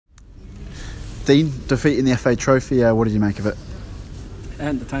Dean, defeating the FA Trophy, what did you make of it?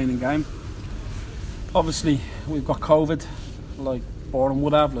 Entertaining game. Obviously, we've got COVID, like Boreham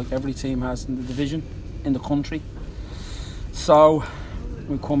would have, like every team has in the division, in the country. So,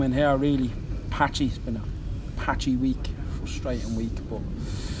 we come in here really patchy. It's been a patchy week, frustrating week. But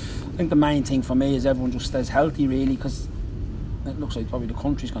I think the main thing for me is everyone just stays healthy, really, because it looks like probably the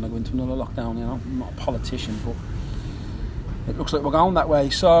country's going to go into another lockdown. You know, I'm not a politician, but it looks like we're going that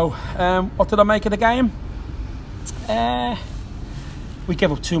way. So, what did I make of the game? We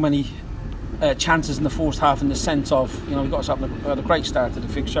gave up too many chances in the first half, in the sense of, you know, we got ourselves a great start to the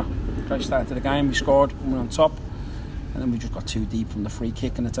fixture, great start to the game. We scored, we were on top, and then we just got too deep from the free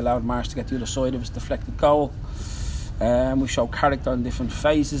kick, and it's allowed Marsh to get the other side of his deflected goal. We showed character in different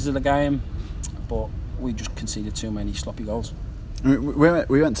phases of the game, but we just conceded too many sloppy goals. We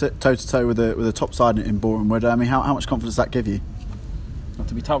went toe to toe with the top side in Boreham. I mean, how much confidence does that give you? Well,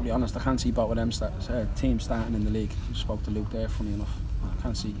 to be totally honest, I can't see both of them teams starting in the league. I spoke to Luke there, funny enough. I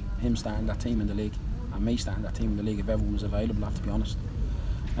can't see him starting that team in the league and me starting that team in the league if everyone was available, I have to be honest.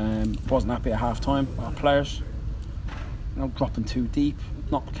 Wasn't happy at half time. Our players, you know, dropping too deep,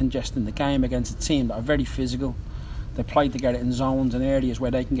 not congesting the game against a team that are very physical. They play to get it in zones and areas where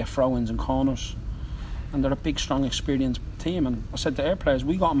they can get throw-ins and corners. And they're a big, strong, experienced team. And I said to our players,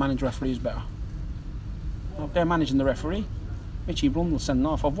 we got to manage referees better. Well, they're managing the referee. Richie Brundle sending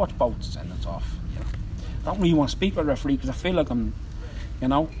off. I've watched both sending off. You know, I don't really want to speak about the referee because I feel like I'm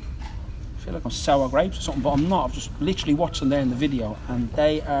sour grapes or something, but I'm not. I've just literally watched them there in the video, and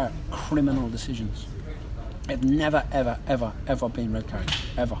they are criminal decisions. They've never, ever, ever, ever been red cards,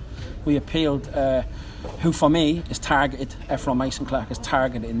 ever. We appealed, who for me is targeted, Ephron Mason-Clark is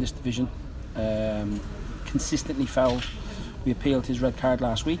targeted in this division, consistently fouled. We appealed his red card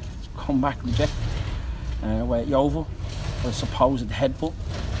last week, come back rejected, where Yeovil for a supposed headbutt.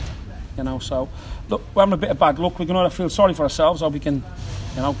 You know, so look, we're having a bit of bad luck. We can either feel sorry for ourselves, or we can,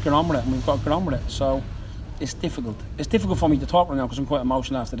 you know, get on with it, and we've got to get on with it. So it's difficult. It's difficult for me to talk right now because I'm quite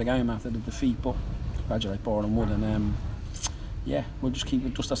emotional after the game, after the defeat. But congratulate Boreham Wood, and yeah, we'll just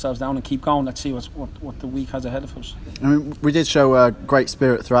dust ourselves down and keep going. Let's see what the week has ahead of us. I mean, we did show great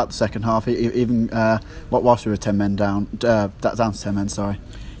spirit throughout the second half, even whilst we were 10 men down, down to 10 men. Sorry.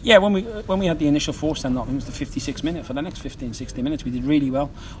 Yeah, when we had the initial force send off, it was the 56th minute. For the next 15-60 minutes, we did really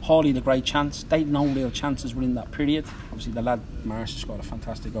well. Hawley had a great chance. They had no real chances within that period. Obviously, the lad Marsh scored a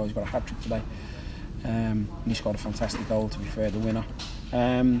fantastic goal. He's got a hat trick today. He scored a fantastic goal, to be fair, the winner.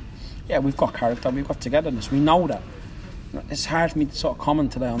 Yeah, we've got character, we've got togetherness. We know that. It's hard for me to sort of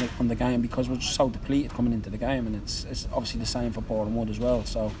comment today on the game because we're just so depleted coming into the game, and it's obviously the same for Boreham Wood as well.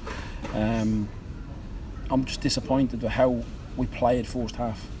 So I'm just disappointed with how we played first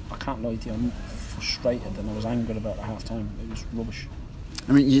half. I can't lie to you, I'm frustrated and I was angry about the half time. It was rubbish.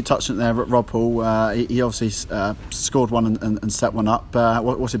 I mean, you touched on it there, Rob Hall. He obviously scored one and set one up.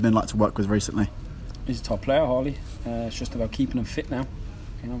 What's it been like to work with recently? He's a top player, Hawley. It's just about keeping him fit now.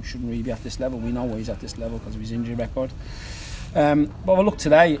 You know, shouldn't really be at this level. We know why he's at this level because of his injury record. But well, look,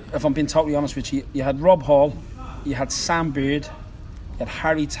 today, if I'm being totally honest with you, you had Rob Hall, you had Sam Beard, you had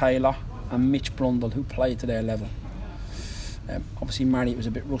Harry Taylor and Mitch Brundle, who played to their level. Obviously, Marriott was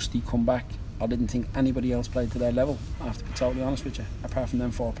a bit rusty, come back. I didn't think anybody else played to their level, I have to be totally honest with you, apart from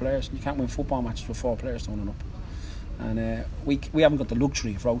them 4 players. You can't win football matches with 4 players turning up. And we haven't got the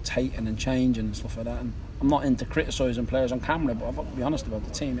luxury of rotating and changing and stuff like that. And I'm not into criticising players on camera, but I've got to be honest about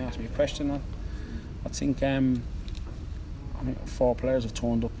the team. You asked me a question. I think 4 players have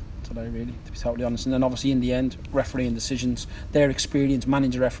turned up today, really, to be totally honest. And then obviously in the end, refereeing decisions, their experience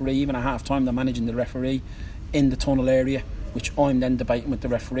managing the referee, even at half time they're managing the referee in the tunnel area, which I'm then debating with the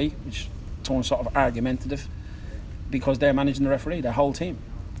referee, which turns sort of argumentative because they're managing the referee, their whole team.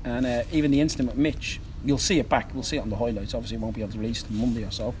 And even the incident with Mitch, you'll see it back, we'll see it on the highlights. Obviously it won't be able to release it Monday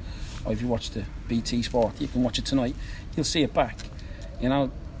or so, or if you watch the BT Sport, you can watch it tonight, you'll see it back. You know,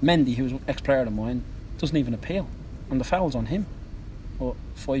 Mendy, who's an ex-player of mine, doesn't even appeal, and the foul's on him. But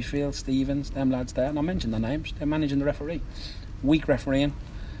Fifield, Stevens, them lads there, and I mentioned their names, they're managing the referee. Weak refereeing,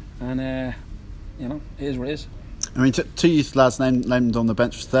 and you know, it is what it is. I mean, 2 youth lads named on the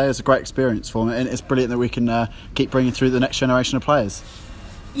bench today is a great experience for them, and it's brilliant that we can keep bringing through the next generation of players.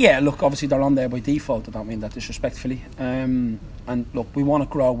 Yeah, look, obviously they're on there by default. I don't mean that disrespectfully. And look, we want to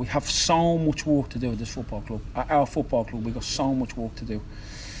grow. We have so much work to do at this football club. At our football club, we've got so much work to do.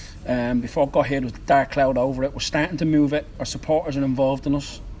 Before I got here, there was a dark cloud over it. We're starting to move it. Our supporters are involved in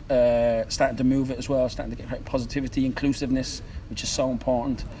us. Starting to move it as well. Starting to get positivity, inclusiveness, which is so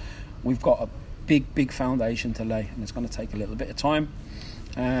important. We've got a big foundation to lay, and it's going to take a little bit of time.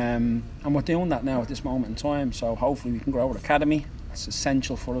 And we're doing that now at this moment in time. So hopefully we can grow our academy. It's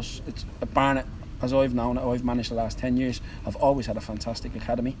essential for us. It's at Barnet, as I've known it, I've managed the last 10 years. I've always had a fantastic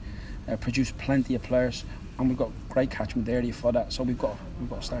academy, produced plenty of players, and we've got great catchment area for that. So we've got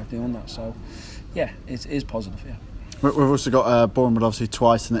to start doing that. So yeah, it is positive. Yeah. We've also got Bournemouth obviously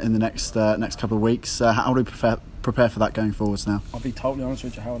twice in the next couple of weeks. How do we prepare for that going forwards now? I'll be totally honest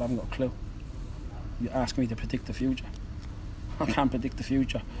with you, Howard, I haven't got a clue. You're asking me to predict the future. I can't predict the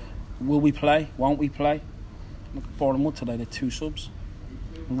future. Will we play? Won't we play? Look at Bournemouth today, they're 2 subs.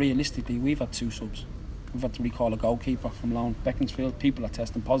 Realistically, we've had 2 subs. We've had to recall a goalkeeper from loan, Beaconsfield. People are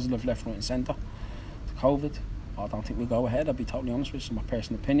testing positive left, right and centre to COVID. I don't think we'll go ahead, I'll be totally honest with you. It's my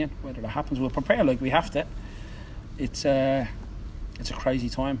personal opinion. Whether that happens, we'll prepare like we have to. It's a crazy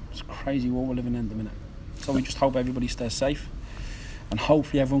time. It's a crazy world we're living in at the minute. So we just hope everybody stays safe, and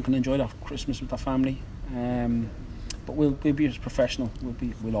hopefully everyone can enjoy their Christmas with their family. But we'll be as professional.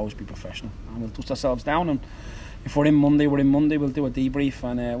 We'll always be professional, and we'll dust ourselves down. And if we're in Monday, we're in Monday. We'll do a debrief,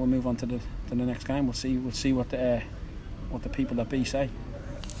 and we'll move on to the next game. We'll see what the people that be say.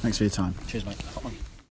 Thanks for your time. Cheers, mate. Top man.